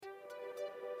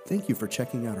Thank you for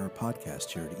checking out our podcast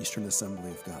here at Eastern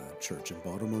Assembly of God Church in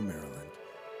Baltimore, Maryland.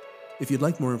 If you'd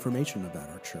like more information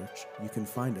about our church, you can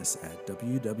find us at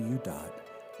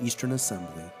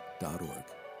www.easternassembly.org.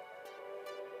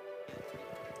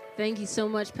 Thank you so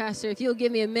much, Pastor. If you'll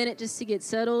give me a minute just to get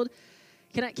settled.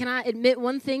 Can I admit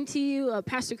one thing to you?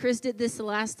 Pastor Chris did this the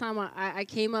last time I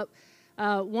came up.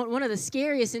 One of the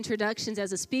scariest introductions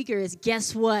as a speaker is,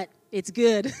 guess what? It's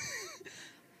good.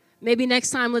 Maybe next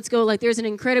time let's go like there's an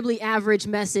incredibly average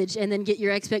message and then get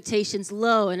your expectations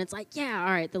low. And it's like, yeah,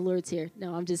 all right, the Lord's here.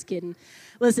 No, I'm just kidding.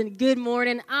 Listen, good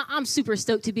morning. I'm super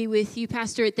stoked to be with you.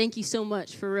 Pastor, thank you so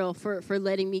much for real for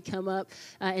letting me come up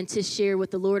and to share what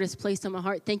the Lord has placed on my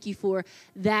heart. Thank you for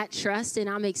that trust. And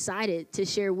I'm excited to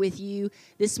share with you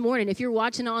this morning. If you're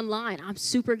watching online, I'm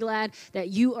super glad that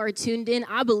you are tuned in.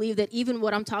 I believe that even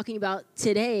what I'm talking about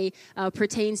today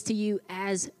pertains to you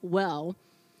as well.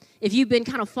 If you've been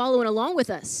kind of following along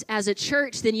with us as a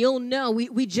church, then you'll know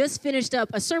we just finished up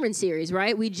a sermon series,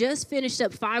 right? We just finished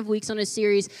up 5 weeks on a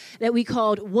series that we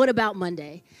called What About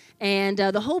Monday? And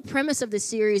the whole premise of the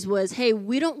series was, hey,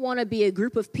 we don't want to be a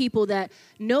group of people that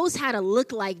knows how to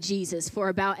look like Jesus for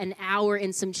about an hour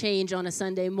and some change on a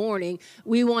Sunday morning.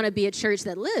 We want to be a church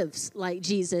that lives like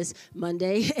Jesus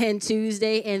Monday and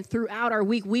Tuesday and throughout our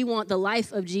week. We want the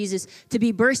life of Jesus to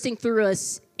be bursting through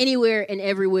us anywhere and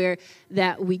everywhere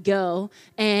that we go.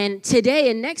 And today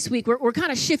and next week, we're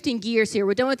kind of shifting gears here.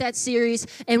 We're done with that series,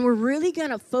 and we're really going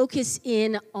to focus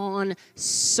in on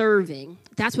serving.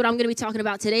 That's what I'm going to be talking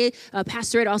about today.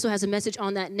 Pastor Ed also has a message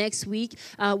on that next week.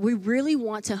 We really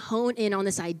want to hone in on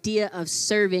this idea of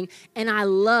serving, and I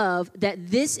love that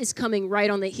this is coming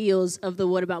right on the heels of the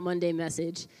What About Monday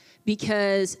message,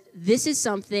 because this is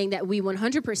something that we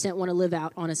 100% want to live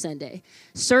out on a Sunday.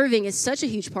 Serving is such a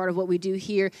huge part of what we do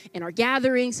here in our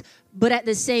gatherings, but at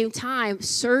the same time,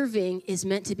 serving is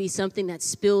meant to be something that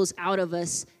spills out of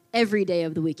us every day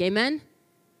of the week. Amen?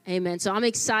 Amen. So I'm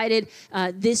excited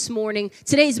this morning.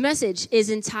 Today's message is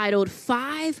entitled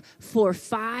 5 for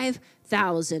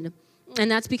 5,000. And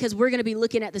that's because we're going to be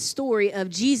looking at the story of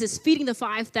Jesus feeding the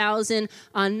 5,000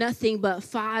 on nothing but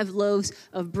 5 loaves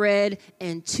of bread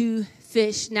and 2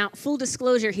 fish. Now, full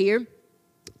disclosure here,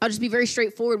 I'll just be very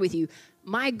straightforward with you.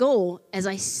 My goal as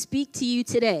I speak to you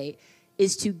today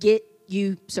is to get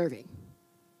you serving.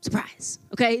 Surprise.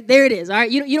 Okay, there it is. All right,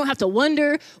 you don't have to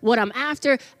wonder what I'm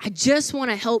after. I just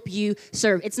want to help you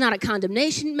serve. It's not a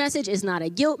condemnation message. It's not a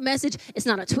guilt message. It's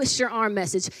not a twist your arm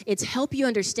message. It's help you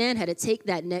understand how to take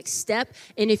that next step.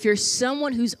 And if you're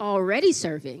someone who's already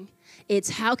serving, it's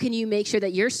how can you make sure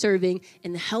that you're serving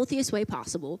in the healthiest way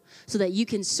possible so that you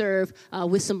can serve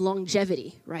with some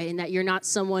longevity, right? And that you're not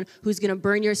someone who's going to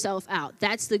burn yourself out.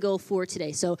 That's the goal for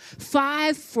today. So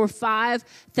 5 for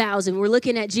 5,000. We're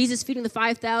looking at Jesus feeding the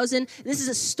 5,000. This is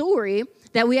a story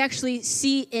that we actually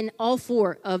see in all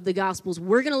 4 of the Gospels.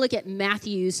 We're going to look at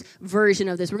Matthew's version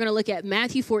of this. We're going to look at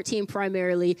Matthew 14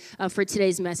 primarily for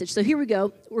today's message. So here we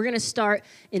go. We're going to start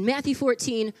in Matthew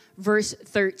 14, verse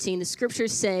 13. The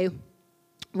scriptures say,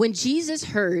 when Jesus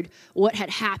heard what had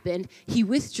happened, he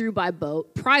withdrew by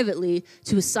boat privately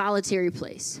to a solitary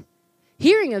place.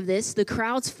 Hearing of this, the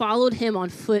crowds followed him on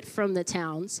foot from the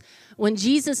towns. When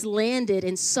Jesus landed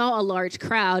and saw a large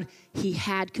crowd, he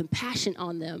had compassion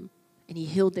on them, and he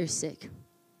healed their sick.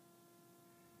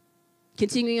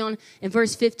 Continuing on in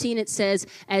verse 15, it says,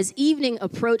 as evening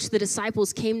approached, the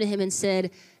disciples came to him and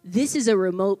said, this is a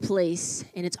remote place,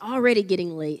 and it's already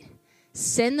getting late.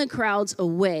 Send the crowds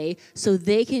away so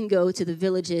they can go to the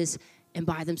villages and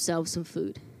buy themselves some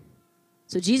food.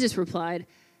 So Jesus replied,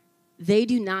 they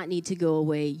do not need to go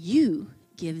away. You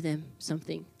give them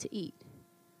something to eat.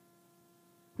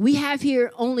 We have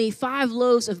here only 5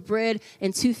 loaves of bread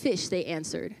and 2 fish, they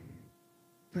answered.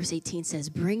 Verse 18 says,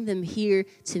 bring them here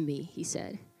to me, he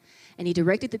said. And he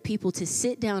directed the people to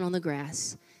sit down on the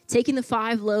grass. Taking the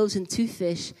 5 loaves and 2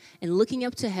 fish, and looking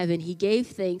up to heaven, he gave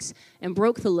thanks and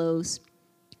broke the loaves.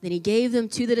 Then he gave them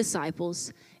to the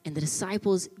disciples, and the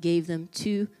disciples gave them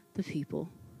to the people.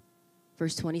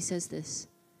 Verse 20 says this,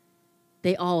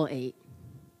 they all ate.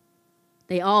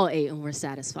 They all ate and were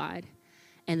satisfied.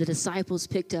 And the disciples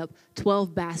picked up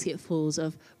 12 basketfuls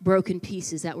of broken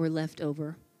pieces that were left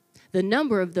over. The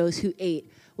number of those who ate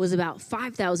was about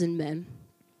 5,000 men,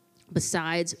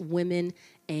 besides women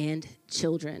and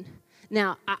children.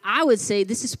 Now, I would say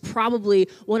this is probably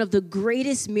one of the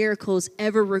greatest miracles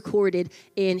ever recorded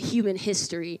in human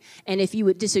history. And if you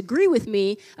would disagree with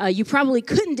me, you probably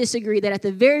couldn't disagree that at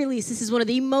the very least, this is one of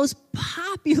the most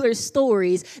popular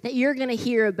stories that you're going to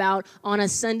hear about on a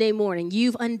Sunday morning.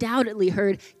 You've undoubtedly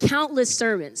heard countless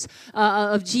sermons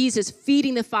of Jesus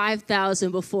feeding the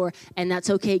 5,000 before, and that's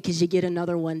okay because you get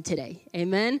another one today.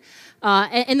 Amen?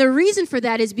 And the reason for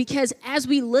that is because as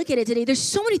we look at it today, there's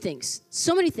so many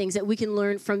things that we can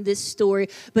learn from this story.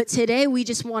 But today we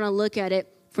just want to look at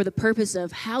it for the purpose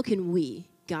of how can we,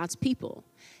 God's people,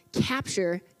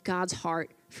 capture God's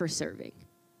heart for serving.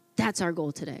 That's our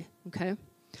goal today, okay?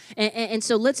 And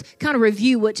so let's kind of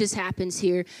review what just happens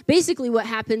here. Basically what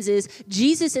happens is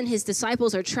Jesus and his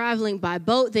disciples are traveling by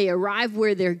boat. They arrive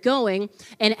where they're going.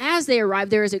 And as they arrive,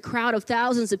 there is a crowd of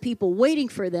thousands of people waiting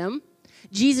for them.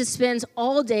 Jesus spends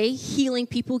all day healing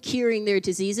people, curing their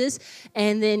diseases.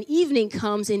 And then evening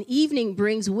comes, and evening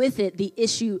brings with it the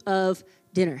issue of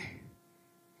dinner.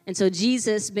 And so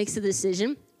Jesus makes the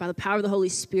decision. By the power of the Holy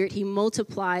Spirit, he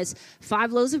multiplies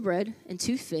 5 loaves of bread and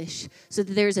 2 fish so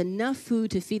that there's enough food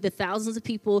to feed the thousands of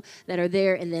people that are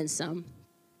there and then some.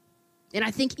 And I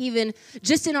think even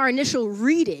just in our initial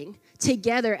reading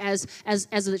together as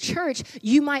the church,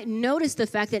 you might notice the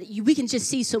fact that we can just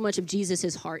see so much of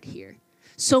Jesus' heart here.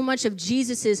 So much of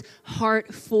Jesus'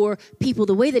 heart for people,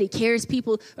 the way that he cares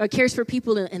for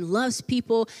people and loves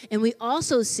people. And we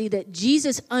also see that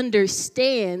Jesus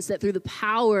understands that through the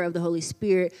power of the Holy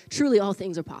Spirit, truly all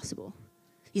things are possible.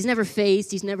 He's never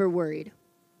fazed, he's never worried.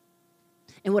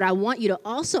 And what I want you to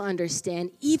also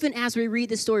understand, even as we read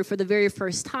the story for the very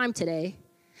first time today,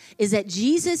 is that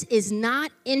Jesus is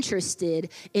not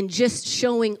interested in just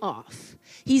showing off.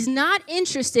 He's not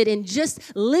interested in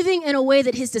just living in a way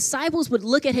that his disciples would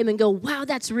look at him and go, wow,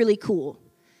 that's really cool.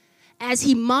 As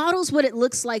he models what it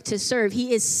looks like to serve,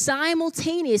 he is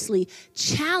simultaneously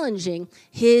challenging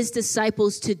his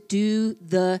disciples to do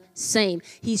the same.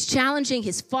 He's challenging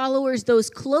his followers, those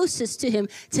closest to him,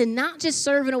 to not just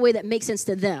serve in a way that makes sense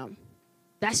to them.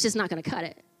 That's just not going to cut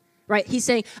it. Right? He's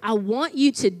saying, I want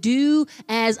you to do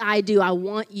as I do. I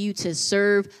want you to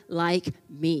serve like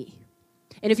me.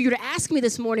 And if you were to ask me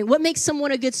this morning, what makes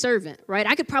someone a good servant, right?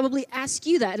 I could probably ask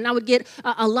you that, and I would get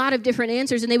a lot of different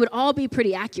answers, and they would all be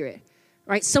pretty accurate,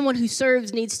 right? Someone who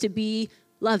serves needs to be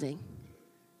loving,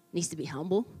 needs to be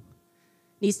humble,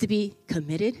 needs to be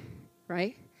committed,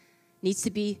 right? Needs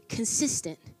to be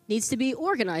consistent, needs to be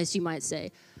organized, you might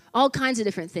say. All kinds of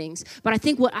different things. But I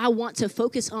think what I want to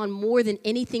focus on more than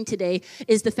anything today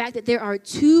is the fact that there are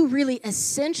 2 really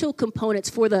essential components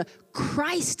for the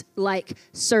Christ-like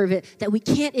servant that we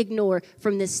can't ignore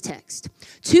from this text.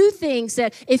 2 things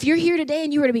that if you're here today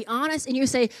and you were to be honest and you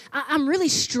say, I'm really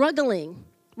struggling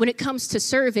when it comes to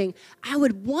serving, I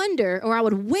would wonder or I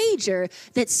would wager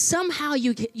that somehow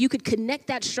you could connect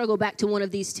that struggle back to one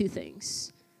of these 2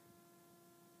 things.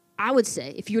 I would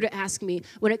say, if you were to ask me,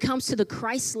 when it comes to the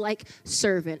Christ-like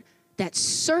servant, that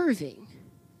serving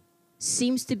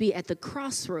seems to be at the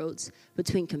crossroads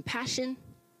between compassion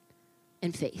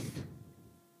and faith.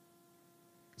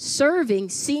 Serving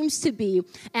seems to be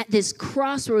at this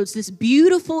crossroads, this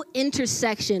beautiful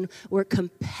intersection where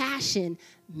compassion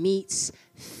meets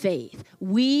faith.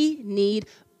 We need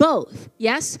both.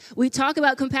 Yes, we talk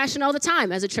about compassion all the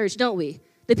time as a church, don't we?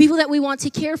 The people that we want to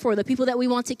care for, the people that we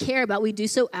want to care about, we do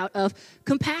so out of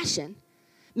compassion.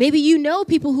 Maybe you know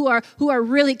people who are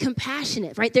really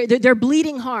compassionate, right? They're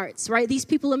bleeding hearts, right? These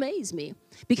people amaze me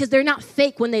because they're not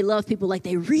fake when they love people. Like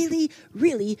they really,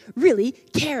 really, really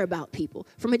care about people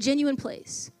from a genuine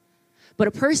place. But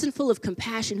a person full of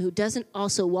compassion who doesn't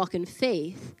also walk in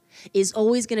faith is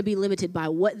always going to be limited by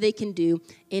what they can do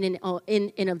in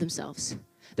and of themselves.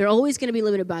 They're always going to be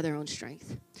limited by their own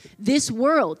strength. This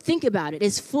world, think about it,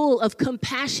 is full of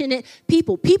compassionate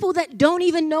people that don't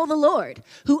even know the Lord,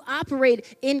 who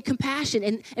operate in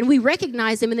compassion. And we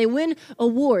recognize them and they win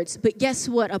awards. But guess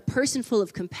what? A person full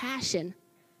of compassion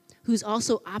who's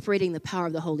also operating the power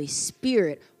of the Holy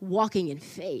Spirit, walking in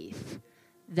faith,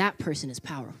 that person is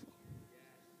powerful.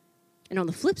 And on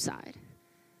the flip side,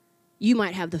 you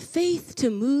might have the faith to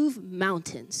move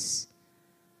mountains.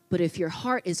 But if your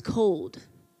heart is cold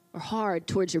or hard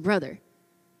towards your brother,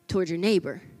 towards your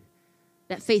neighbor,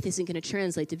 that faith isn't going to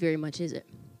translate to very much, is it?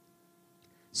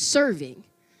 Serving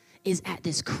is at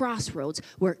this crossroads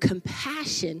where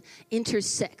compassion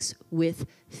intersects with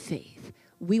faith.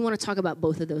 We want to talk about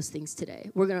both of those things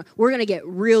today. We're going to get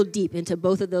real deep into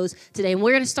both of those today, and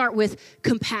we're going to start with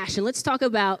compassion. Let's talk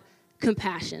about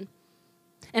compassion.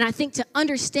 And I think to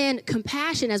understand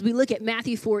compassion as we look at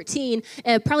Matthew 14,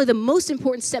 probably the most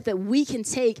important step that we can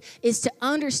take is to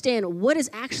understand what is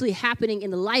actually happening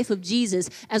in the life of Jesus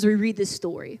as we read this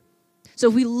story. So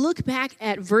if we look back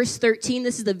at verse 13,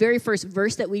 this is the very first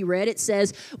verse that we read. It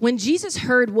says, when Jesus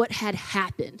heard what had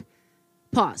happened,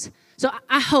 pause. So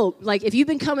I hope, like if you've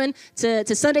been coming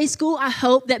to Sunday school, I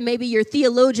hope that maybe your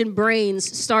theologian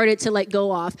brains started to like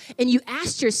go off and you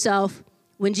asked yourself,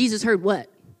 when Jesus heard what,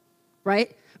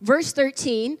 right? Verse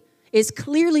 13 is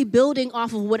clearly building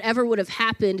off of whatever would have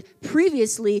happened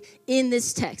previously in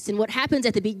this text. And what happens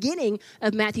at the beginning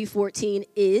of Matthew 14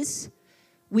 is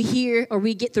we hear or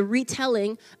we get the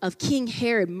retelling of King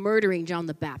Herod murdering John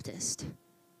the Baptist.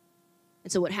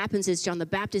 And so what happens is John the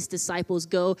Baptist's disciples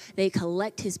go, they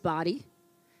collect his body,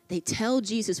 they tell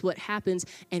Jesus what happens,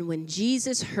 and when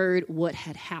Jesus heard what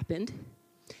had happened,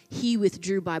 he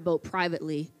withdrew by boat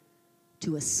privately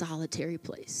to a solitary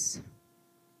place.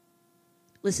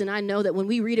 Listen, I know that when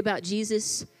we read about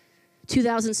Jesus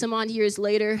 2,000 some odd years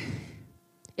later,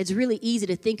 it's really easy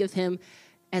to think of him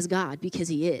as God because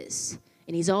he is.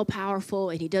 And he's all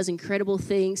powerful and he does incredible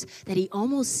things that he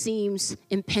almost seems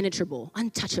impenetrable,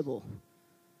 untouchable.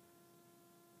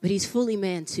 But he's fully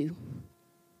man too.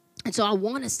 And so I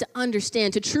want us to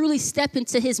understand, to truly step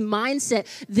into his mindset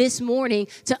this morning,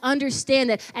 to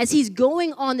understand that as he's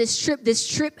going on this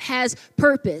trip has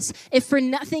purpose. If for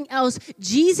nothing else,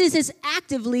 Jesus is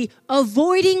actively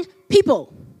avoiding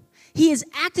people. He is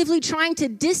actively trying to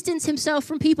distance himself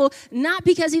from people, not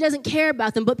because he doesn't care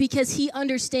about them, but because he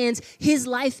understands his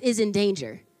life is in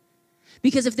danger.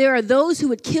 Because if there are those who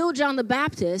would kill John the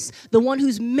Baptist, the one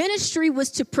whose ministry was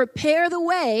to prepare the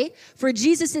way for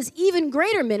Jesus' even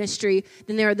greater ministry,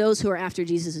 then there are those who are after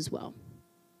Jesus as well.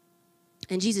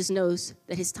 And Jesus knows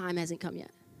that his time hasn't come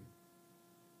yet.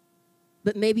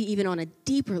 But maybe even on a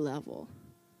deeper level,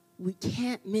 we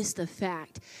can't miss the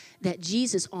fact that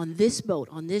Jesus on this boat,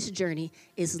 on this journey,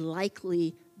 is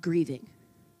likely grieving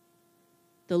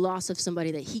the loss of somebody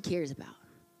that he cares about.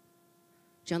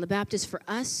 John the Baptist, for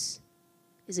us,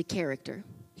 is a character.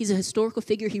 He's a historical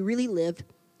figure. He really lived,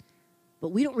 but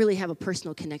we don't really have a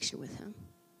personal connection with him.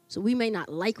 So we may not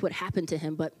like what happened to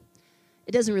him, but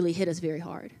it doesn't really hit us very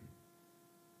hard.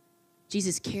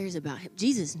 Jesus cares about him.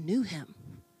 Jesus knew him,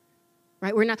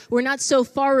 right? We're not so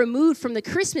far removed from the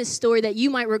Christmas story that you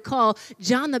might recall.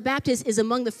 John the Baptist is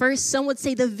among the first, some would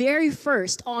say the very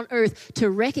first on earth to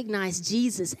recognize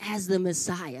Jesus as the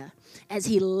Messiah, as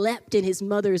he leapt in his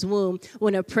mother's womb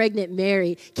when a pregnant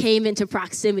Mary came into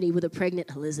proximity with a pregnant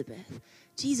Elizabeth.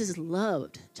 Jesus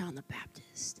loved John the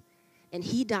Baptist, and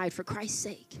he died for Christ's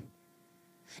sake.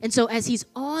 And so as he's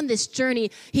on this journey,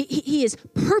 he is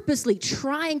purposely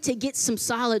trying to get some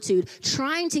solitude,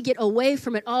 trying to get away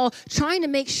from it all, trying to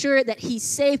make sure that he's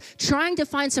safe, trying to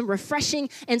find some refreshing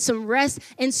and some rest.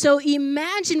 And so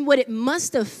imagine what it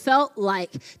must have felt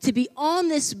like to be on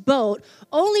this boat,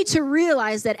 only to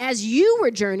realize that as you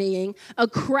were journeying, a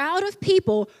crowd of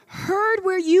people heard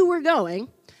where you were going,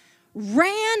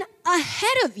 ran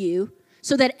ahead of you,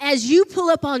 so that as you pull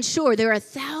up on shore, there are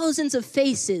thousands of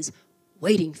faces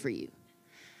waiting for you.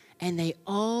 And they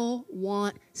all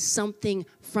want something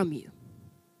from you.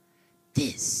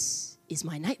 This is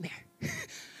my nightmare.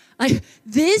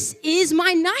 This is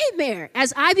my nightmare.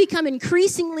 As I become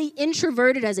increasingly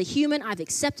introverted as a human, I've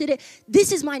accepted it.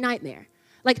 This is my nightmare.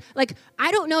 Like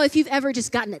I don't know if you've ever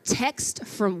just gotten a text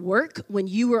from work when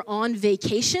you were on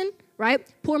vacation, right?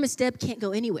 Poor Miss Deb can't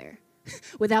go anywhere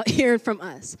without hearing from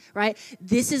us, right?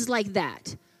 This is like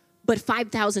that, but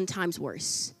 5,000 times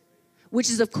worse. Which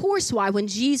is, of course, why when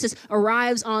Jesus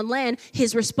arrives on land,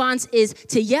 his response is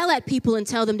to yell at people and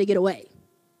tell them to get away.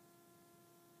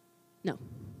 No.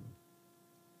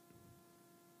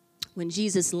 When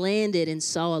Jesus landed and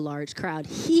saw a large crowd,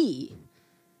 he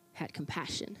had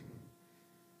compassion.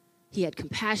 He had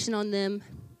compassion on them,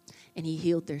 and he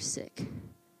healed their sick.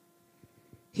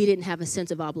 He didn't have a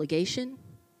sense of obligation.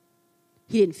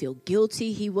 He didn't feel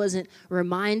guilty. He wasn't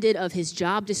reminded of his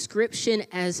job description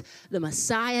as the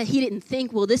Messiah. He didn't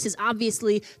think, well, this is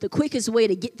obviously the quickest way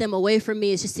to get them away from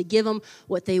me is just to give them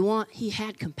what they want. He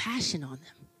had compassion on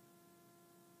them.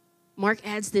 Mark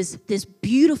adds this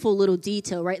beautiful little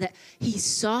detail, right, that he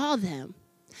saw them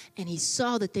and he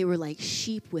saw that they were like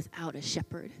sheep without a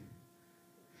shepherd.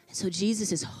 And so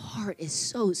Jesus' heart is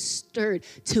so stirred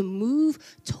to move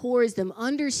towards them,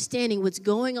 understanding what's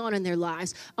going on in their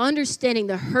lives, understanding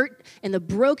the hurt and the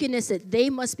brokenness that they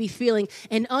must be feeling,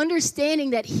 and understanding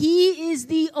that he is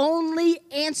the only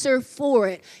answer for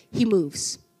it. He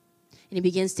moves, and he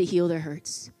begins to heal their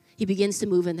hurts. He begins to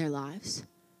move in their lives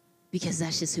because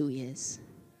that's just who he is.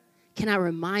 Can I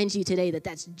remind you today that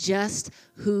that's just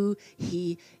who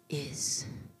he is?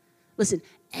 Listen,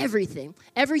 everything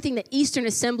that Eastern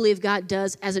Assembly of God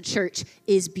does as a church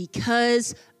is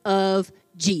because of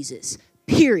Jesus.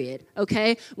 Period,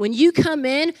 okay? When you come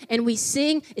in and we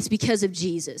sing, it's because of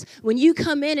Jesus. When you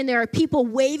come in and there are people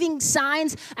waving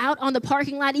signs out on the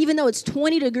parking lot, even though it's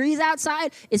 20 degrees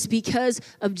outside, it's because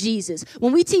of Jesus.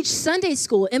 When we teach Sunday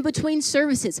school in between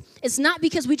services, it's not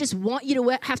because we just want you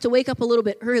to have to wake up a little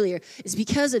bit earlier. It's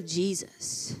because of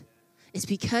Jesus. It's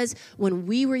because when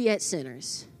we were yet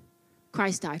sinners,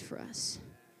 Christ died for us.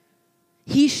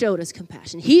 He showed us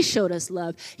compassion. He showed us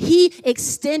love. He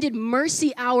extended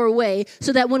mercy our way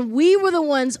so that when we were the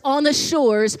ones on the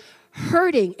shores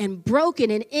hurting and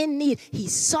broken and in need, he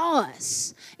saw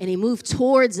us and he moved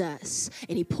towards us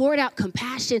and he poured out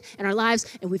compassion in our lives,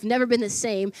 and we've never been the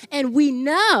same. And we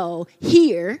know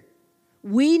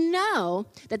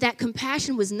that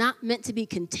compassion was not meant to be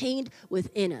contained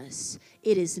within us.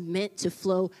 It is meant to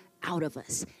flow out of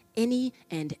us any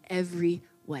and every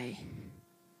way.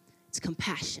 It's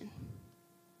compassion.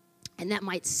 And that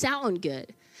might sound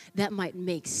good. That might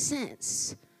make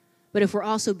sense. But if we're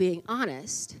also being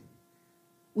honest,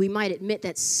 we might admit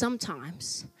that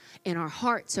sometimes in our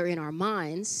hearts or in our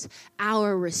minds,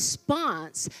 our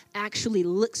response actually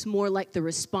looks more like the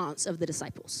response of the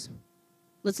disciples.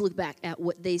 Let's look back at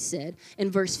what they said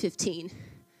in verse 15.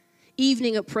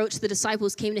 Evening approached, the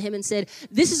disciples came to him and said,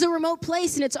 "This is a remote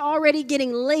place and it's already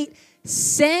getting late.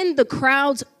 Send the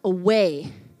crowds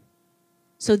away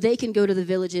so they can go to the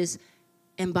villages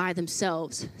and buy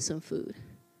themselves some food."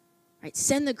 Right?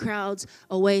 Send the crowds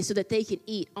away so that they can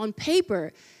eat. On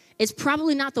paper, it's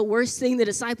probably not the worst thing the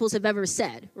disciples have ever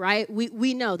said, right?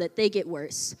 We know that they get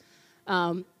worse.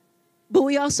 But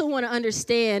we also want to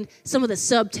understand some of the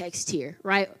subtext here,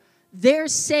 right? They're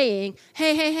saying,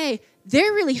 hey,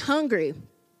 they're really hungry.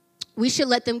 We should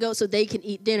let them go so they can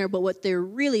eat dinner. But what they're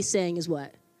really saying is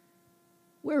what?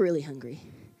 We're really hungry.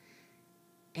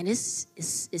 And it's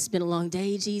been a long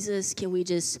day, Jesus. Can we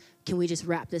just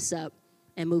wrap this up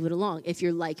and move it along? If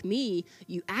you're like me,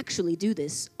 you actually do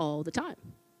this all the time.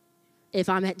 If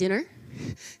I'm at dinner,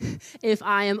 if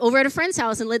I am over at a friend's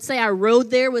house, and let's say I rode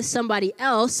there with somebody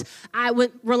else,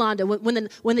 Rolanda,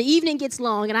 when the evening gets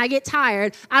long and I get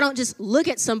tired, I don't just look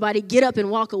at somebody, get up and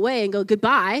walk away and go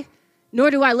goodbye,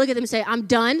 nor do I look at them and say, I'm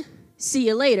done, see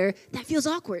you later. That feels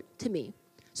awkward to me.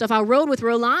 So if I rode with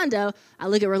Rolanda, I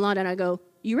look at Rolanda and I go,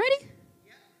 you ready?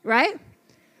 Yeah. Right?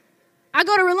 I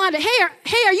go to Rolanda,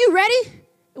 hey, are you ready?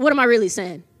 What am I really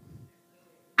saying?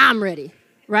 I'm ready,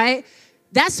 right?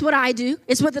 That's what I do.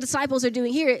 It's what the disciples are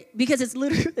doing here because it's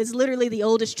literally the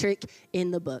oldest trick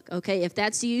in the book, okay? If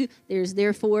that's you, there's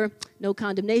therefore no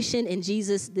condemnation in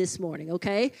Jesus this morning,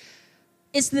 okay?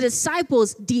 It's the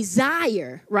disciples'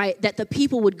 desire, right, that the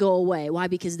people would go away. Why?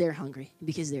 Because they're hungry,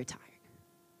 because they're tired.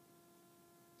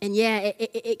 And yeah,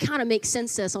 it kind of makes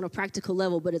sense to us on a practical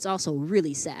level, but it's also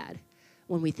really sad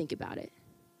when we think about it.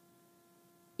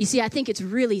 You see, I think it's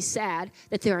really sad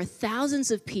that there are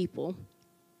thousands of people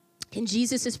in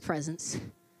Jesus' presence,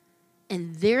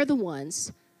 and they're the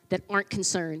ones that aren't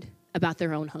concerned about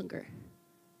their own hunger.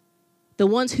 The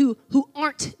ones who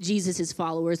aren't Jesus'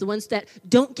 followers, the ones that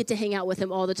don't get to hang out with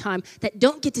him all the time, that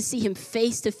don't get to see him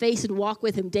face to face and walk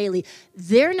with him daily,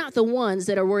 they're not the ones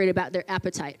that are worried about their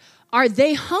appetite. Are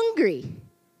they hungry?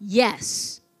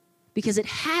 Yes, because it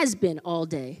has been all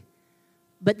day.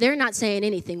 But they're not saying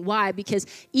anything. Why? Because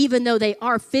even though they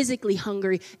are physically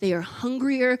hungry, they are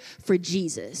hungrier for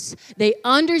Jesus. They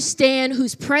understand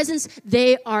whose presence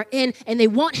they are in, and they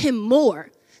want him more.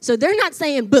 So they're not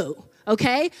saying boo,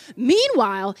 okay?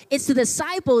 Meanwhile, it's the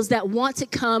disciples that want to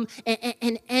come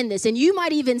and end this. And you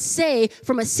might even say,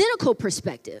 from a cynical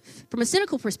perspective,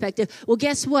 well,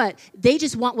 guess what? They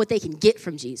just want what they can get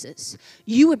from Jesus.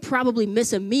 You would probably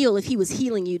miss a meal if he was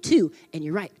healing you too. And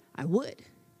you're right, I would.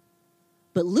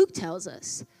 But Luke tells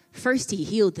us, first he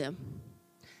healed them,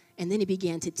 and then he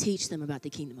began to teach them about the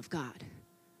kingdom of God.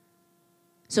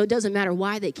 So it doesn't matter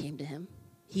why they came to him.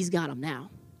 He's got them now.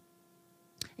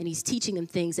 And he's teaching them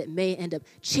things that may end up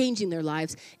changing their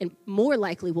lives and more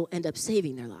likely will end up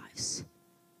saving their lives.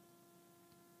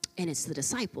 And it's the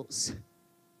disciples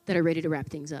that are ready to wrap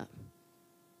things up.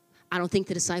 I don't think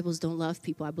the disciples don't love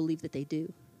people. I believe that they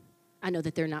do. I know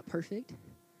that they're not perfect.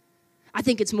 I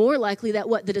think it's more likely that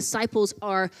the disciples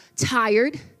are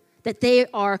tired, that they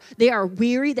are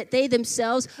weary, that they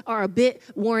themselves are a bit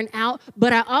worn out.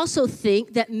 But I also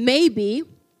think that maybe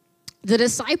the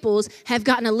disciples have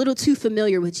gotten a little too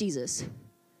familiar with Jesus.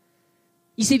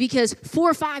 You see, because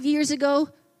 4 or 5 years ago,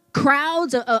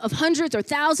 crowds of hundreds or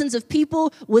thousands of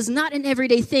people was not an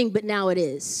everyday thing, but now it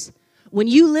is. When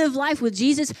you live life with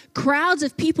Jesus, crowds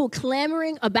of people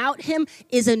clamoring about him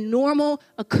is a normal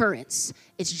occurrence.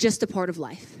 It's just a part of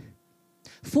life.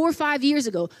 4 or 5 years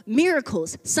ago,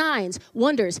 miracles, signs,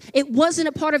 wonders, it wasn't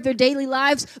a part of their daily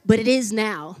lives, but it is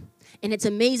now. And it's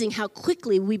amazing how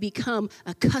quickly we become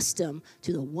accustomed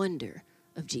to the wonder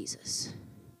of Jesus.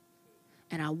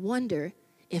 And I wonder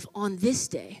if on this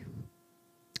day,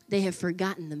 they have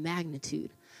forgotten the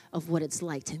magnitude of what it's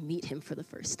like to meet him for the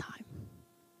first time.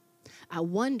 I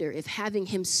wonder if having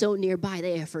him so nearby,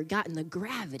 they have forgotten the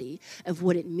gravity of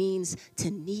what it means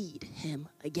to need him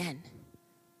again.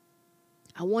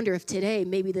 I wonder if today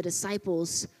maybe the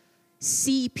disciples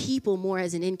see people more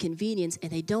as an inconvenience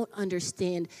and they don't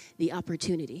understand the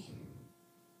opportunity.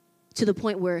 To the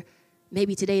point where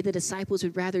maybe today the disciples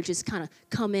would rather just kind of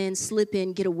come in, slip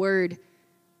in, get a word,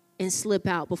 and slip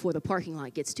out before the parking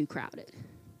lot gets too crowded.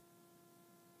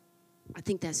 I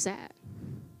think that's sad.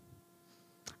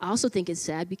 I also think it's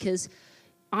sad because,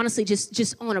 honestly,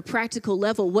 just on a practical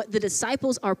level, what the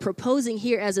disciples are proposing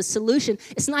here as a solution,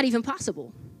 it's not even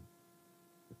possible.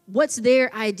 What's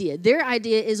their idea? Their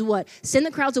idea is what? Send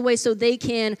the crowds away so they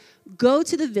can go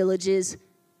to the villages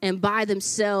and buy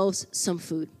themselves some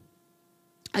food.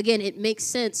 Again, it makes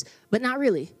sense, but not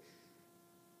really.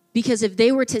 Because if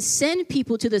they were to send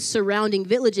people to the surrounding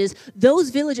villages, those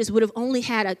villages would have only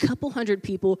had a couple hundred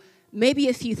people, maybe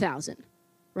a few thousand,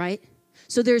 right?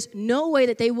 So there's no way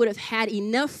that they would have had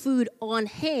enough food on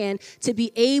hand to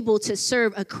be able to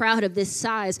serve a crowd of this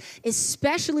size,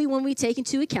 especially when we take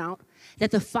into account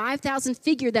that the 5,000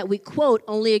 figure that we quote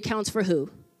only accounts for who?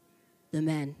 The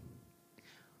men.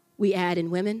 We add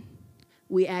in women,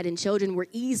 we add in children, we're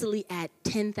easily at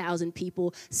 10,000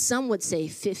 people. Some would say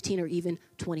 15 or even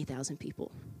 20,000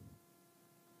 people.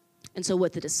 And so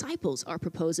what the disciples are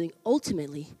proposing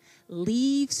ultimately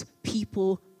leaves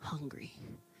people hungry,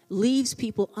 leaves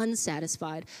people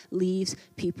unsatisfied, leaves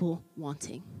people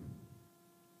wanting.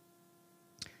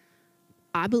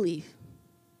 I believe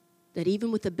that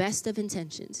even with the best of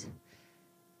intentions,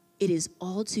 it is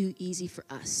all too easy for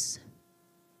us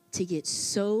to get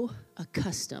so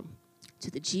accustomed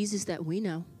to the Jesus that we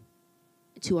know,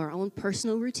 to our own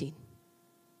personal routine,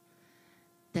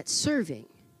 that serving,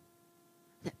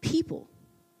 that people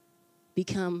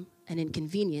become an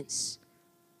inconvenience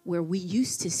where we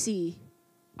used to see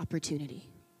opportunity.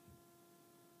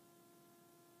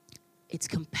 It's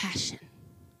compassion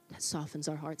that softens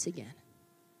our hearts again.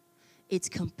 It's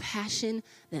compassion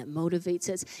that motivates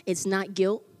us. It's not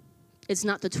guilt. It's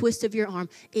not the twist of your arm.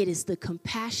 It is the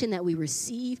compassion that we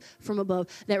receive from above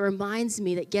that reminds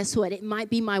me that, guess what? It might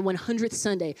be my 100th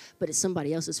Sunday, but it's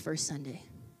somebody else's first Sunday.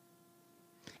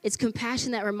 It's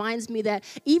compassion that reminds me that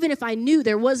even if I knew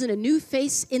there wasn't a new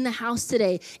face in the house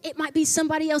today, it might be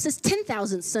somebody else's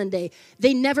 10,000th Sunday.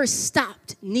 They never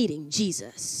stopped needing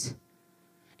Jesus.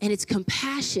 And it's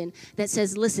compassion that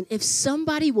says, listen, if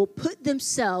somebody will put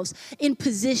themselves in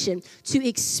position to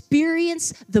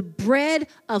experience the bread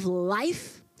of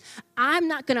life, I'm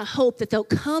not going to hope that they'll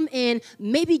come in,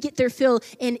 maybe get their fill,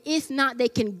 and if not, they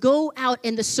can go out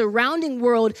and the surrounding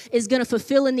world is going to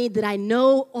fulfill a need that I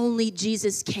know only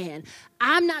Jesus can.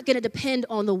 I'm not going to depend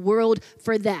on the world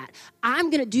for that.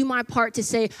 I'm going to do my part to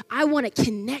say, I want to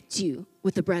connect you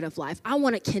with the bread of life. I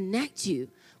want to connect you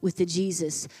with the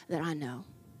Jesus that I know.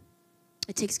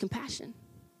 It takes compassion.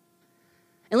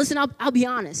 And listen, I'll be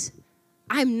honest.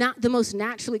 I'm not the most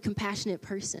naturally compassionate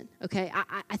person, okay?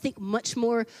 I think much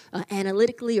more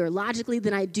analytically or logically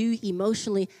than I do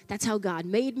emotionally. That's how God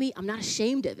made me. I'm not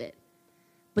ashamed of it.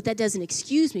 But that doesn't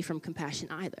excuse me from compassion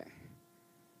either.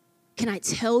 Can I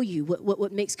tell you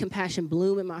what makes compassion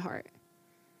bloom in my heart?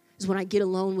 Is when I get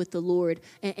alone with the Lord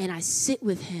and I sit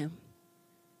with him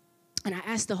and I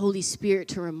ask the Holy Spirit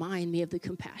to remind me of the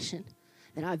compassion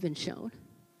that I've been shown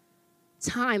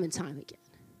time and time again.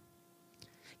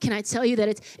 Can I tell you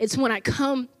that it's when I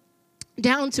come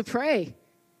down to pray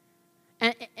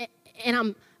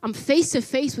and I'm face to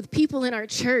face with people in our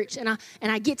church and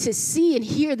I get to see and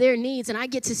hear their needs and I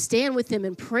get to stand with them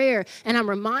in prayer and I'm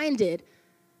reminded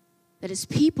that it's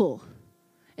people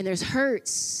and there's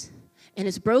hurts and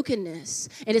it's brokenness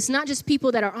and it's not just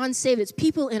people that are unsaved, it's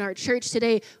people in our church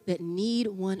today that need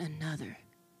one another.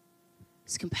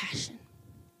 It's compassion.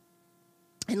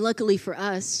 And luckily for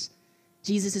us,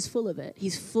 Jesus is full of it.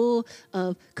 He's full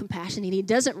of compassion, and he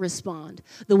doesn't respond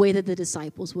the way that the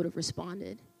disciples would have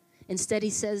responded. Instead, he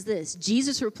says this.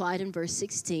 Jesus replied in verse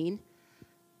 16,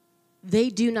 they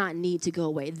do not need to go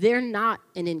away. They're not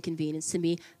an inconvenience to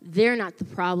me. They're not the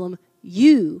problem.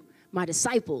 You, my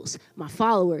disciples, my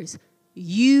followers,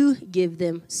 you give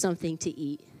them something to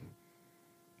eat.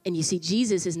 And you see,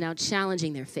 Jesus is now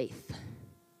challenging their faith.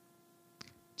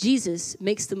 Jesus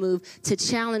makes the move to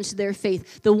challenge their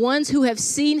faith. The ones who have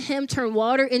seen him turn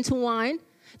water into wine,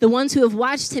 the ones who have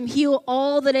watched him heal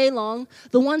all the day long,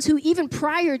 the ones who even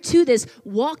prior to this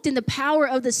walked in the power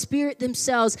of the Spirit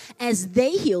themselves as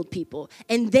they healed people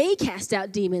and they cast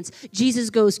out demons.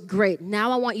 Jesus goes, great,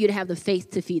 now I want you to have the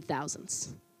faith to feed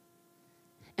thousands.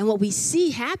 And what we see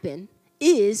happen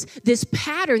is this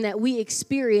pattern that we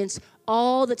experience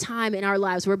all the time in our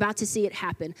lives. We're about to see it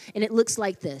happen, and it looks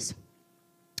like this.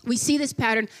 We see this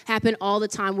pattern happen all the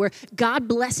time where God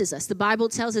blesses us. The Bible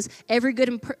tells us every good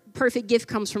and perfect gift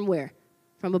comes from where?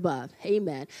 From above.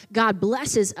 Amen. God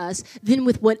blesses us. Then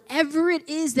with whatever it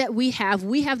is that we have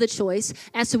the choice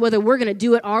as to whether we're going to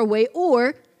do it our way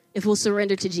or if we'll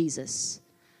surrender to Jesus.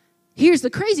 Here's the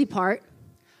crazy part.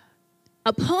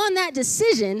 Upon that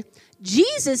decision,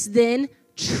 Jesus then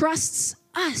trusts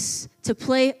us to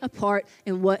play a part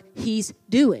in what he's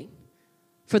doing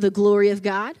for the glory of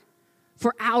God,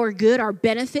 for our good, our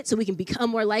benefit, so we can become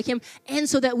more like him, and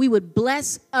so that we would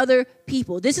bless other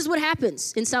people. This is what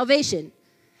happens in salvation.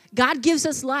 God gives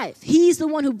us life. He's the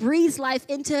one who breathes life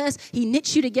into us. He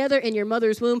knits you together in your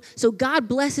mother's womb. So God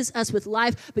blesses us with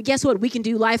life. But guess what? We can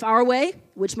do life our way,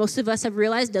 which most of us have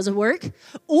realized doesn't work.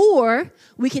 Or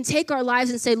we can take our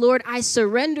lives and say, Lord, I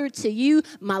surrender to you.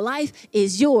 My life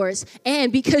is yours.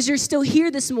 And because you're still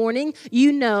here this morning,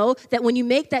 you know that when you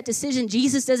make that decision,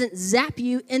 Jesus doesn't zap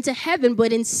you into heaven,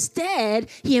 but instead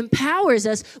he empowers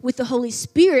us with the Holy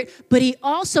Spirit, but he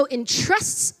also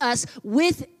entrusts us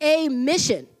with a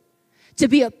mission to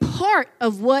be a part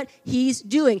of what he's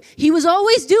doing. He was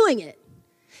always doing it.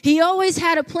 He always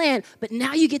had a plan, but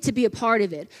now you get to be a part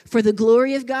of it for the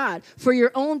glory of God, for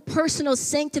your own personal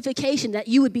sanctification, that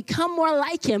you would become more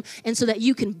like him, and so that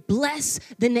you can bless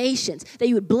the nations, that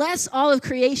you would bless all of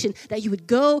creation, that you would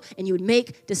go and you would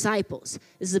make disciples.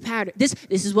 This is a pattern. This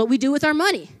is what we do with our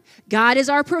money. God is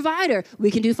our provider.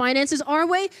 We can do finances our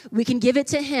way. We can give it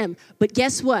to him. But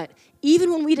guess what?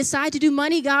 Even when we decide to do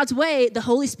money God's way, the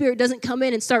Holy Spirit doesn't come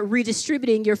in and start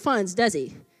redistributing your funds, does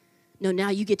he? No,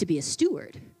 now you get to be a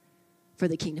steward for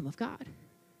the kingdom of God.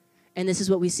 And this is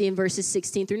what we see in verses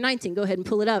 16 through 19. Go ahead and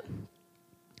pull it up.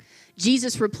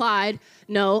 Jesus replied,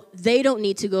 no, they don't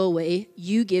need to go away.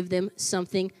 You give them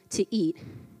something to eat.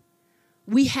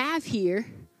 We have here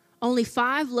only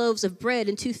 5 loaves of bread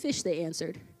and 2 fish, they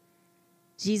answered.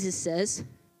 Jesus says,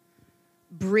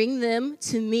 bring them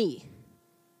to me.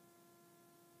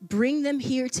 Bring them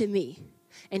here to me.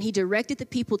 And he directed the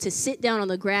people to sit down on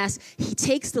the grass. He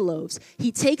takes the loaves.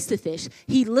 He takes the fish.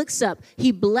 He looks up.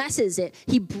 He blesses it.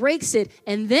 He breaks it.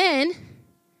 And then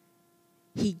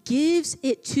he gives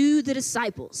it to the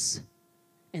disciples.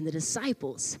 And the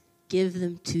disciples give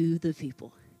them to the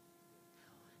people.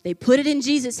 They put it in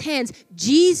Jesus' hands.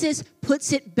 Jesus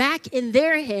puts it back in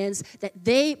their hands that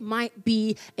they might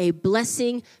be a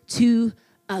blessing to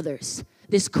others.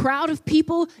 This crowd of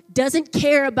people doesn't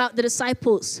care about the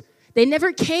disciples. They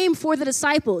never came for the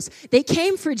disciples. They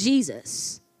came for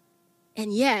Jesus.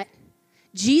 And yet,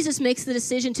 Jesus makes the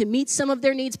decision to meet some of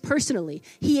their needs personally.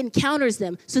 He encounters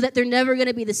them so that they're never going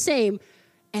to be the same.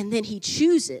 And then he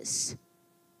chooses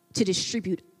to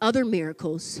distribute other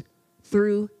miracles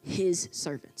through his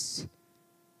servants.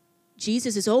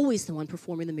 Jesus is always the one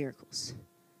performing the miracles.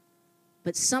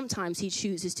 But sometimes he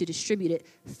chooses to distribute it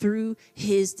through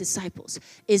his disciples.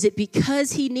 Is it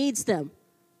because he needs them?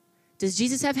 Does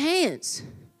Jesus have hands?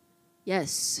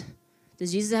 Yes.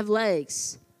 Does Jesus have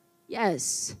legs?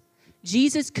 Yes.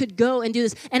 Jesus could go and do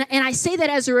this. And I say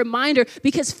that as a reminder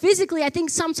because physically I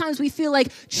think sometimes we feel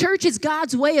like church is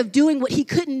God's way of doing what he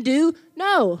couldn't do.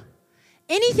 No.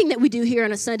 Anything that we do here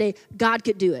on a Sunday, God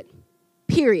could do it.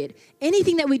 Period.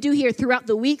 Anything that we do here throughout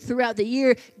the week, throughout the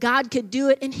year, God could do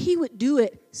it, and he would do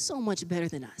it so much better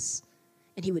than us.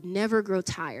 And he would never grow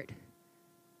tired.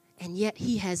 And yet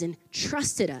he has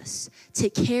entrusted us to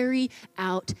carry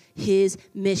out his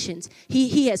missions.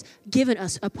 He has given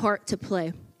us a part to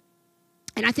play.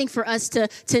 And I think for us to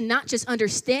not just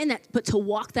understand that, but to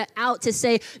walk that out, to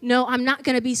say, no, I'm not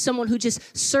going to be someone who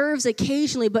just serves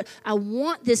occasionally, but I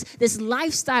want this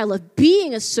lifestyle of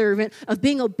being a servant, of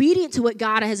being obedient to what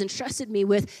God has entrusted me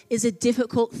with, is a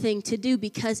difficult thing to do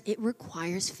because it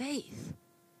requires faith.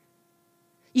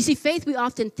 You see, faith we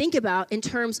often think about in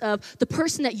terms of the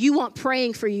person that you want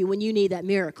praying for you when you need that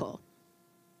miracle.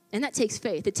 And that takes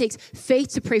faith. It takes faith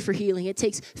to pray for healing. It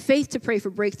takes faith to pray for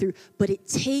breakthrough. But it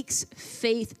takes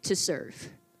faith to serve.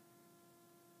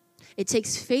 It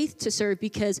takes faith to serve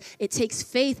because it takes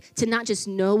faith to not just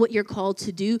know what you're called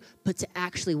to do, but to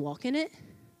actually walk in it.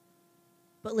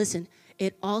 But listen,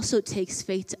 it also takes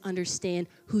faith to understand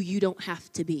who you don't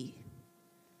have to be.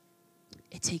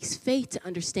 It takes faith to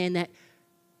understand that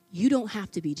you don't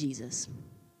have to be Jesus.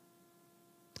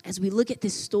 As we look at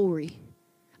this story,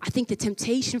 I think the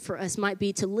temptation for us might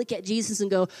be to look at Jesus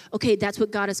and go, okay, that's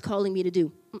what God is calling me to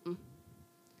do.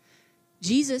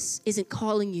 Jesus isn't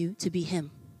calling you to be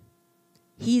him.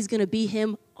 He's going to be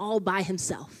him all by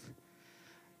himself.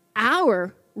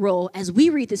 Our role as we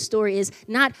read this story is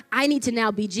not, I need to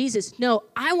now be Jesus. No,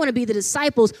 I want to be the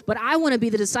disciples, but I want to be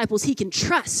the disciples he can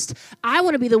trust. I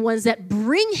want to be the ones that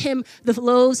bring him the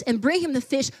loaves and bring him the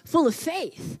fish full of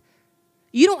faith.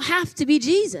 You don't have to be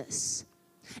Jesus.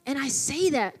 And I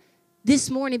say that this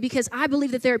morning because I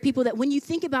believe that there are people that when you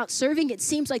think about serving, it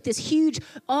seems like this huge,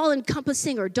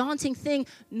 all-encompassing or daunting thing.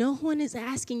 No one is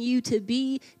asking you to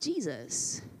be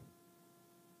Jesus.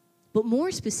 But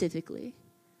more specifically,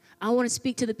 I want to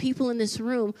speak to the people in this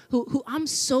room who I'm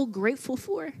so grateful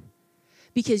for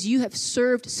because you have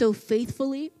served so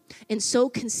faithfully and so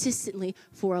consistently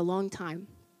for a long time.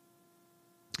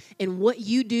 And what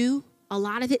you do, a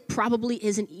lot of it probably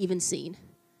isn't even seen,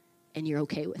 and you're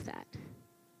okay with that.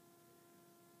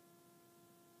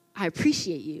 I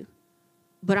appreciate you,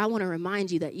 but I want to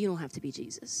remind you that you don't have to be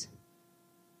Jesus.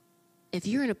 If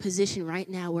you're in a position right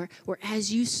now where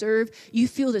as you serve, you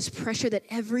feel this pressure that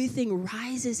everything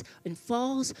rises and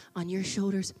falls on your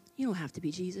shoulders, you don't have to be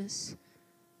Jesus.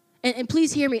 And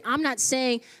please hear me. I'm not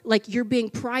saying like you're being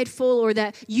prideful or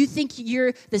that you think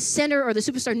you're the center or the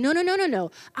superstar.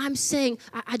 No. I'm saying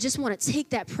I just want to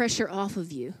take that pressure off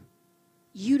of you.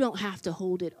 You don't have to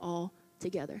hold it all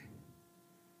together.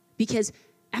 Because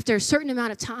after a certain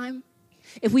amount of time,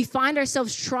 if we find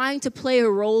ourselves trying to play a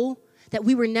role that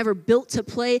we were never built to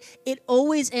play, it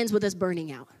always ends with us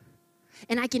burning out.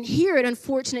 And I can hear it,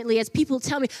 unfortunately, as people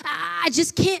tell me, I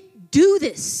just can't do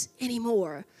this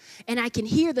anymore. And I can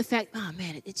hear the fact, oh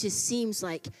man, it just seems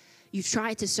like you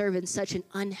tried to serve in such an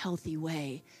unhealthy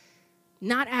way.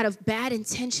 Not out of bad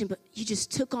intention, but you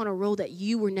just took on a role that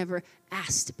you were never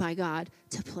asked by God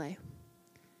to play.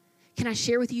 Can I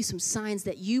share with you some signs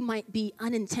that you might be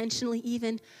unintentionally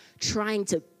even trying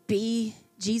to be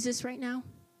Jesus right now?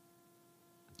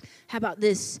 How about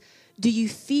this? Do you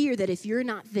fear that if you're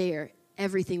not there,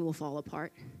 everything will fall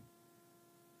apart?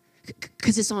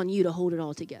 Because it's on you to hold it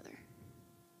all together.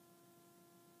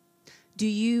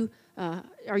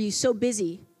 Are you so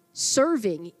busy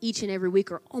serving each and every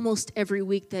week or almost every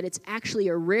week that it's actually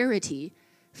a rarity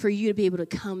for you to be able to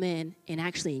come in and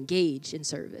actually engage in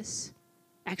service,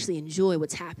 actually enjoy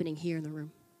what's happening here in the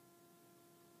room?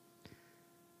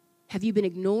 Have you been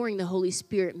ignoring the Holy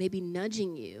Spirit, maybe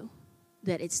nudging you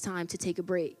that it's time to take a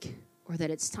break or that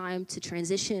it's time to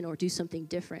transition or do something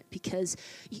different because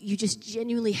you just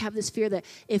genuinely have this fear that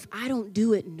if I don't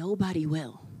do it, nobody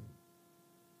will?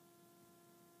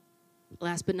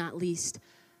 Last but not least,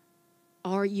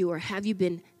 are you or have you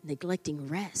been neglecting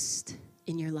rest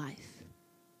in your life?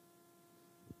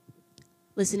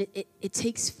 Listen, it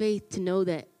takes faith to know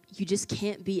that you just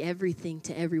can't be everything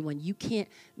to everyone. You can't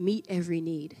meet every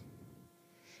need.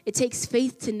 It takes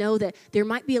faith to know that there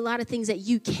might be a lot of things that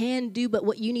you can do, but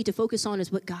what you need to focus on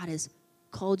is what God has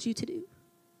called you to do.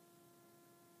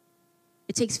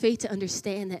 It takes faith to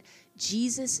understand that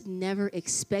Jesus never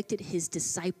expected his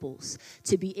disciples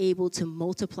to be able to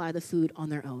multiply the food on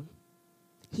their own.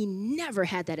 He never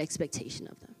had that expectation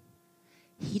of them.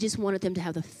 He just wanted them to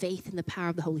have the faith and the power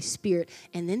of the Holy Spirit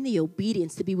and then the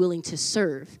obedience to be willing to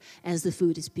serve as the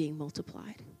food is being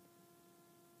multiplied.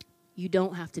 You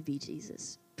don't have to be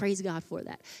Jesus. Praise God for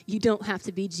that. You don't have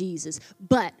to be Jesus,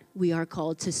 but we are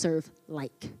called to serve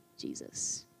like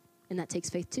Jesus. And that takes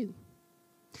faith too.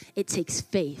 It takes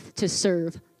faith to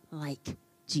serve like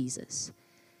Jesus.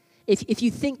 If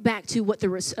you think back to what the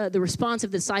response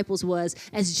of the disciples was,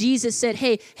 as Jesus said,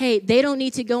 hey, they don't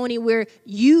need to go anywhere,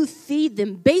 you feed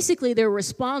them. Basically, their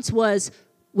response was,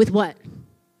 with what?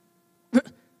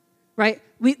 Right?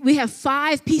 We have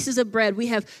 5 pieces of bread. We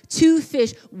have 2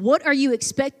 fish. What are you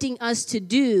expecting us to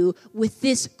do with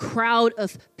this crowd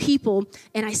of people?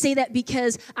 And I say that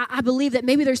because I believe that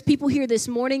maybe there's people here this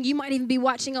morning, you might even be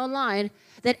watching online,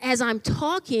 that as I'm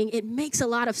talking, it makes a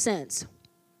lot of sense.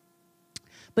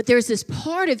 But there's this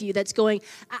part of you that's going,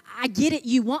 I get it,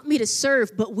 you want me to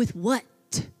serve, but with what?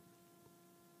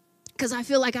 Because I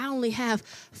feel like I only have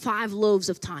 5 loaves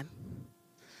of time.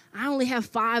 I only have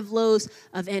 5 loaves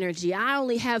of energy. I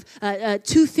only have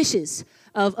 2 fishes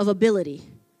of ability.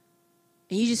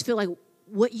 And you just feel like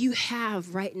what you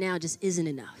have right now just isn't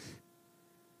enough.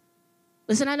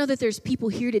 Listen, I know that there's people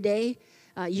here today.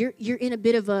 You're in a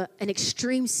bit of an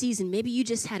extreme season. Maybe you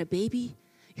just had a baby.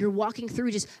 You're walking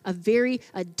through just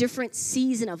a different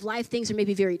season of life. Things are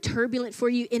maybe very turbulent for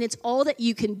you, and it's all that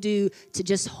you can do to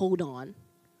just hold on.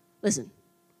 Listen,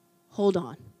 hold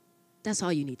on. That's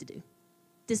all you need to do.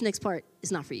 This next part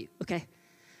is not for you, okay?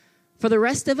 For the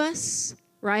rest of us,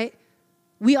 right,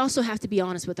 we also have to be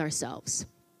honest with ourselves.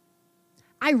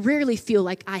 I rarely feel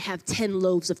like I have 10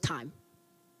 loaves of time.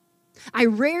 I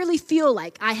rarely feel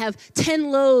like I have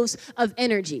 10 loaves of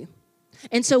energy.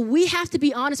 And so we have to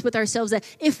be honest with ourselves that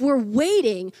if we're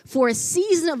waiting for a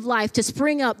season of life to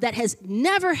spring up that has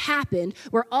never happened,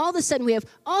 where all of a sudden we have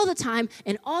all the time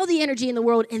and all the energy in the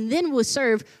world, and then we'll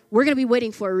serve, we're going to be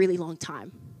waiting for a really long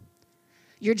time.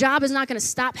 Your job is not going to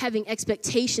stop having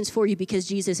expectations for you because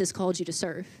Jesus has called you to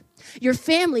serve. Your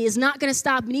family is not going to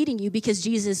stop needing you because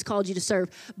Jesus has called you to serve.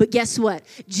 But guess what?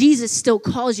 Jesus still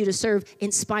calls you to serve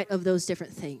in spite of those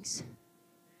different things.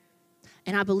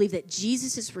 And I believe that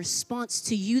Jesus' response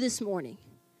to you this morning,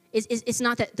 it's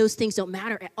not that those things don't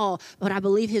matter at all, but I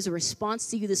believe his response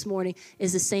to you this morning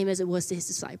is the same as it was to his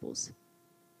disciples.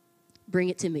 Bring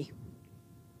it to me.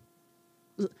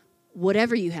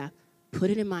 Whatever you have, put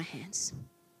it in my hands.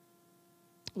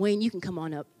 Wayne, you can come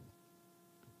on up.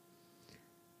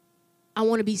 I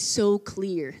want to be so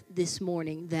clear this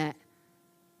morning that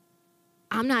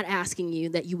I'm not asking you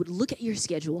that you would look at your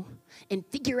schedule and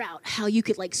figure out how you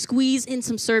could squeeze in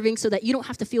some serving so that you don't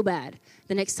have to feel bad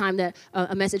the next time that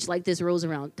a message like this rolls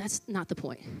around. That's not the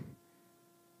point.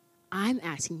 I'm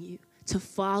asking you to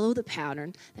follow the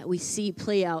pattern that we see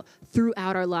play out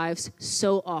throughout our lives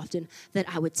so often, that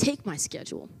I would take my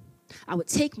schedule, I would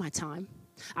take my time,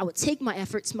 I would take my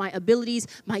efforts, my abilities,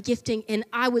 my gifting, and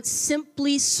I would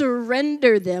simply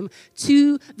surrender them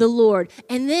to the Lord.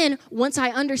 And then once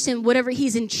I understand whatever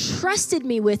he's entrusted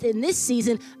me with in this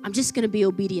season, I'm just going to be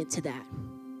obedient to that.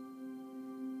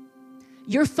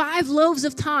 Your 5 loaves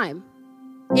of time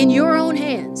in your own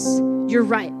hands, you're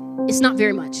right, it's not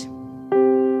very much.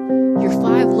 Your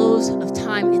 5 loaves of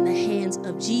time in the hands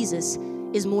of Jesus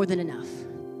is more than enough.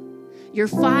 Your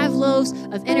 5 loaves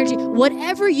of energy,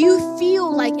 whatever you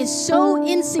feel like is so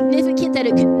insignificant that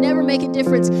it could never make a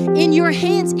difference, in your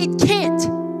hands, it can't.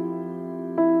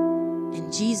 In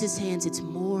Jesus' hands, it's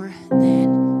more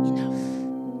than enough.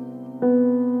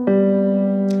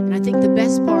 And I think the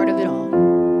best part of it all,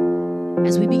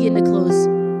 as we begin to close,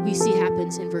 we see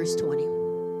happens in verse 20.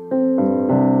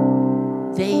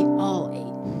 They all ate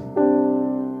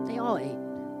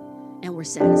and were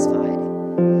satisfied.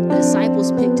 The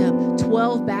disciples picked up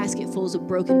 12 basketfuls of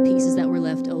broken pieces that were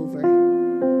left over.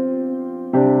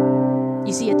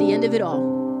 You see, at the end of it all,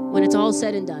 when it's all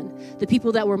said and done, the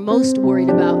people that were most worried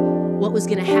about what was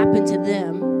going to happen to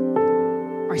them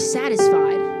are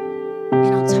satisfied.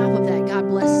 And on top of that, God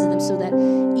blesses them so that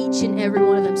each and every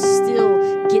one of them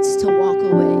still gets to walk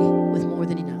away with more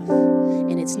than enough.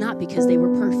 And it's not because they were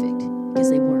perfect, because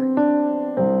they weren't.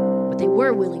 But they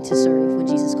were willing to serve when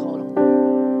Jesus called them.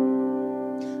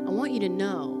 I want you to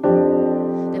know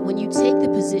that when you take the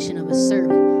position of a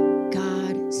servant,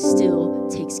 God still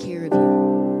takes care of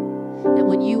you. That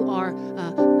when you are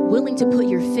willing to put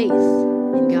your faith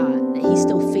in God, that he's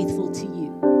still faithful to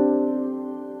you.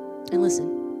 And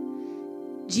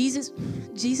listen, Jesus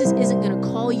isn't going to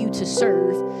call you to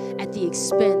serve at the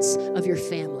expense of your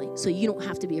family. So you don't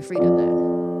have to be afraid of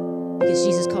that, because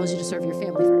Jesus calls you to serve your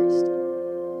family first.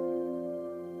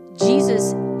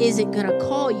 Jesus isn't going to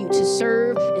call you to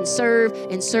serve and serve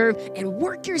and serve and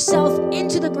work yourself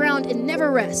into the ground and never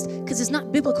rest, because it's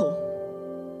not biblical.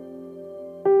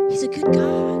 He's a good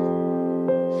God.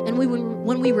 And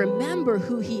when we remember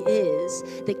who he is,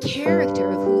 the character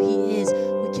of who he is,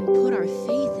 we can put our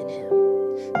faith in him,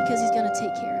 because he's going to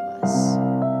take care of us.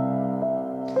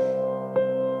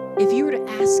 If you were to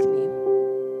ask me,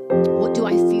 what do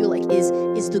I feel like is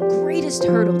the greatest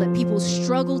hurdle that people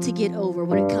struggle to get over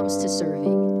when it comes to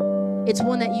serving? It's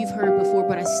one that you've heard before,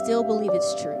 but I still believe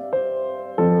it's true.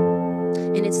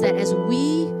 And it's that as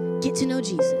we get to know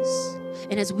Jesus,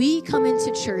 and as we come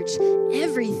into church,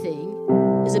 everything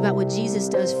is about what Jesus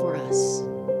does for us.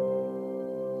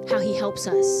 How he helps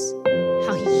us,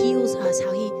 how he heals us,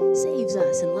 how he saves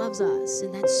us and loves us.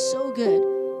 And that's so good.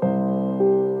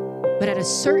 But at a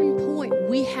certain point,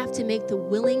 we have to make the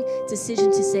willing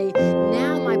decision to say,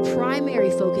 now my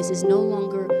primary focus is no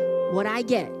longer what I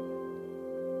get,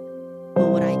 but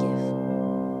what I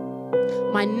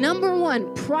give. My number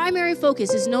one primary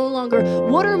focus is no longer,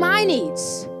 what are my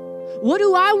needs? What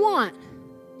do I want?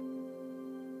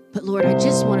 But Lord, I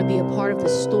just want to be a part of the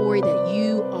story that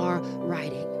you are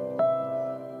writing.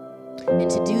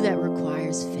 And to do that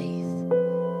requires faith.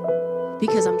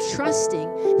 Because I'm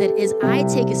trusting that as I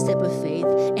take a step of faith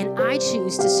and I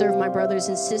choose to serve my brothers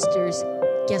and sisters,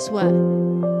 guess what?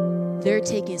 They're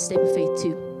taking a step of faith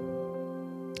too.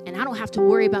 And I don't have to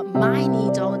worry about my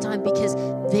needs all the time, because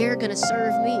they're going to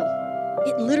serve me.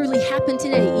 It literally happened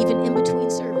today, even in between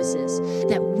services,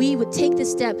 that we would take the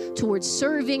step towards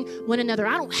serving one another.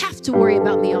 I don't have to worry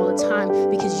about me all the time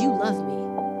because you love me.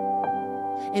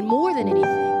 And more than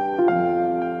anything,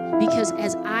 because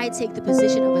as I take the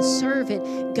position of a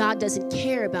servant, God doesn't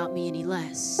care about me any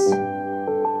less.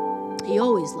 He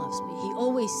always loves me. He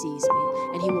always sees me.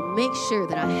 And he will make sure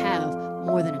that I have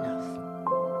more than enough.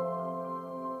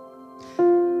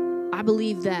 I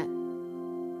believe that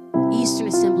Eastern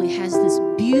Assembly has this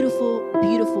beautiful,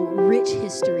 beautiful, rich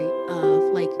history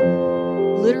of like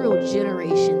literal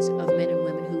generations of men and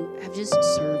women who have just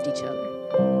served each other,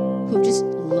 who have just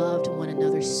loved one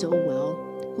another so well,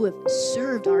 who have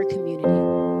served our community.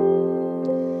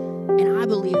 And I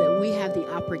believe that we have the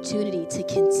opportunity to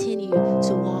continue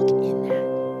to walk in that.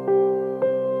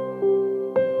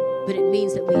 But it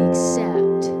means that we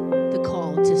accept the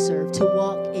call to serve, to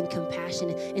walk in compassion,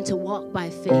 and to walk by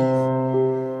faith.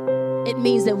 It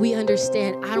means that we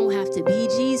understand I don't have to be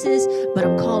Jesus, but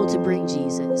I'm called to bring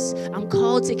Jesus. I'm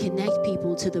called to connect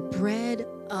people to the bread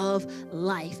of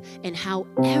life. And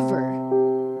however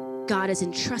God is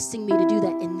entrusting me to do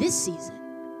that in this season,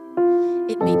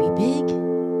 it may be big,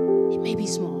 it may be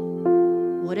small.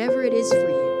 Whatever it is for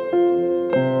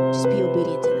you, just be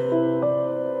obedient to that.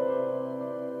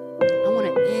 I want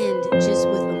to end just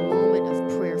with a moment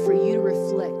of prayer for you to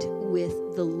reflect with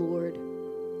the Lord.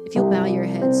 If you'll bow your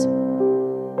heads.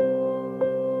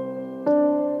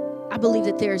 I believe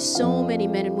that there are so many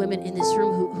men and women in this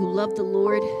room who love the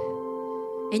Lord,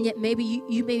 and yet maybe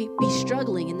you may be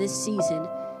struggling in this season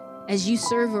as you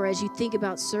serve or as you think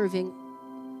about serving.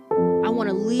 I want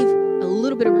to leave a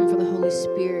little bit of room for the Holy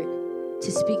Spirit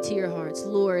to speak to your hearts.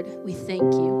 Lord, we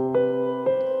thank you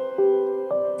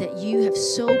that you have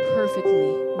so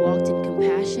perfectly walked in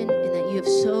compassion and that you have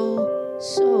so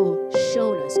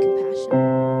shown us compassion.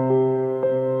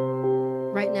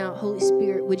 Right now, Holy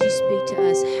Spirit, would you speak to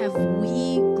us? Have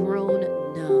we grown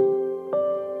numb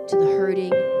to the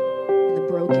hurting and the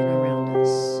broken around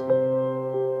us?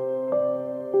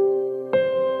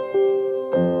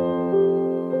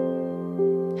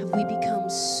 Have we become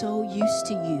so used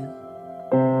to you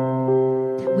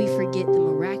that we forget the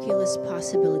miraculous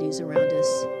possibilities around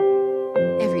us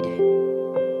every day,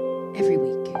 every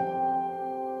week?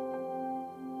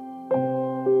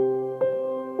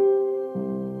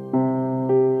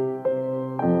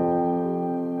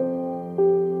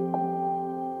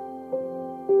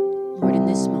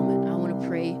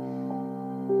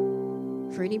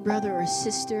 Brother or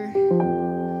sister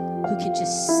who can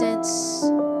just sense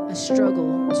a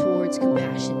struggle towards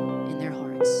compassion in their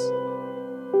hearts.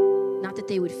 Not that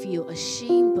they would feel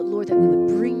ashamed, but Lord, that we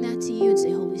would bring that to you and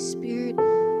say, Holy Spirit,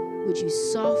 would you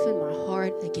soften my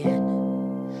heart again?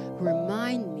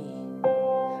 Remind me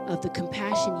of the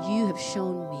compassion you have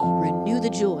shown me. Renew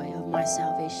the joy of my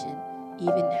salvation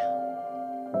even now.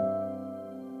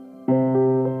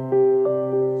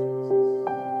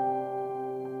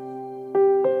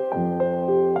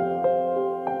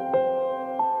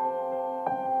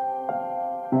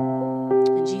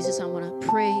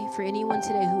 For anyone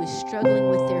today who is struggling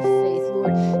with their faith,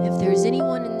 Lord, if there's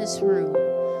anyone in this room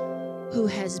who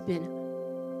has been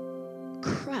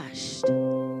crushed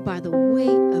by the weight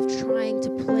of trying to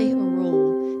play a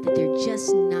role that they're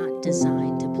just not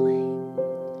designed to play,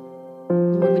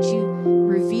 Lord, would you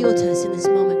reveal to us in this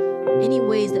moment any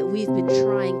ways that we've been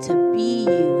trying to be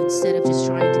you instead of just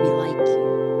trying to be like you?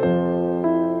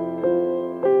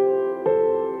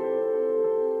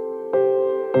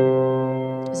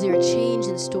 Is there a change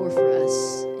in store for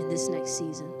us in this next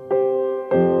season?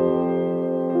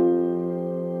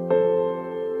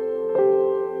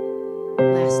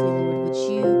 Lastly, Lord, would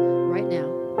you right now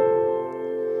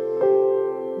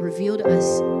reveal to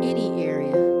us any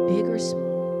area, big or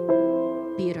small,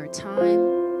 be it our time,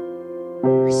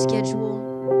 our schedule,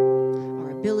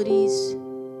 our abilities,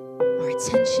 our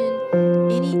attention,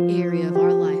 any area of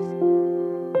our life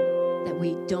that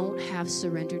we don't have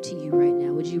surrendered to you right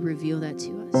now. Would you reveal that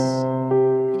to us?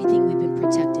 Anything we've been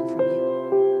protecting from you?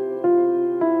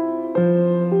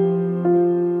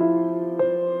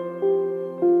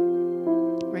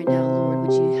 Right now, Lord,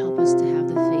 would you help us to have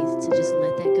the faith to just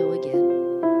let that go again,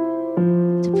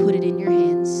 to put it in your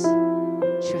hands,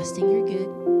 trusting you're good,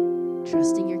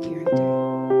 trusting your character.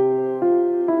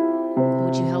 And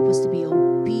would you help us to be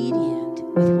obedient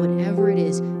with whatever it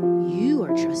is you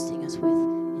are trusting us with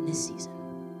in this season?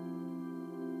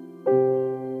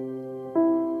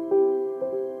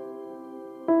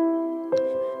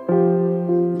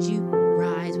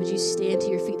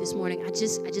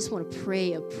 I just want to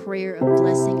pray a prayer of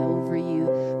blessing over you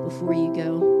before you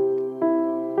go.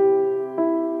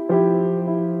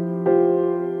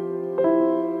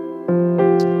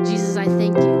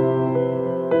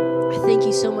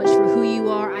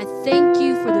 thank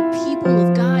you for the people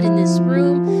of God in this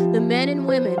room, the men and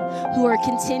women who are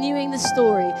continuing the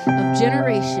story of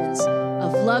generations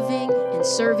of loving and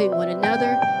serving one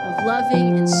another, of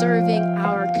loving and serving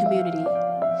our community.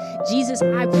 Jesus,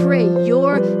 I pray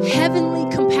your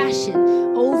heavenly compassion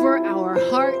over our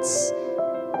hearts.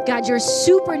 God, your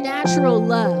supernatural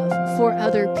love for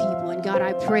other people. And God,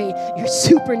 I pray your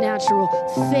supernatural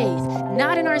faith,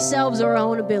 not in ourselves or our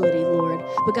own ability, Lord,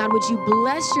 but God, would you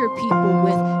bless your people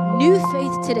with new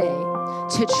faith today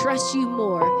to trust you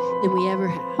more than we ever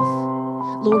have.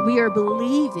 Lord, we are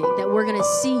believing that we're going to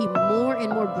see more and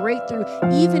more breakthrough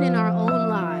even in our own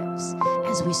lives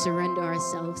as we surrender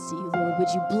ourselves to you, Lord. Would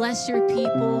you bless your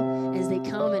people as they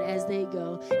come and as they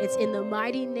go? It's in the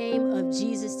mighty name of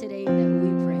Jesus today that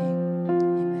we pray.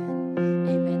 Amen.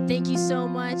 Amen. Thank you so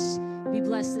much. Be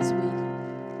blessed this week.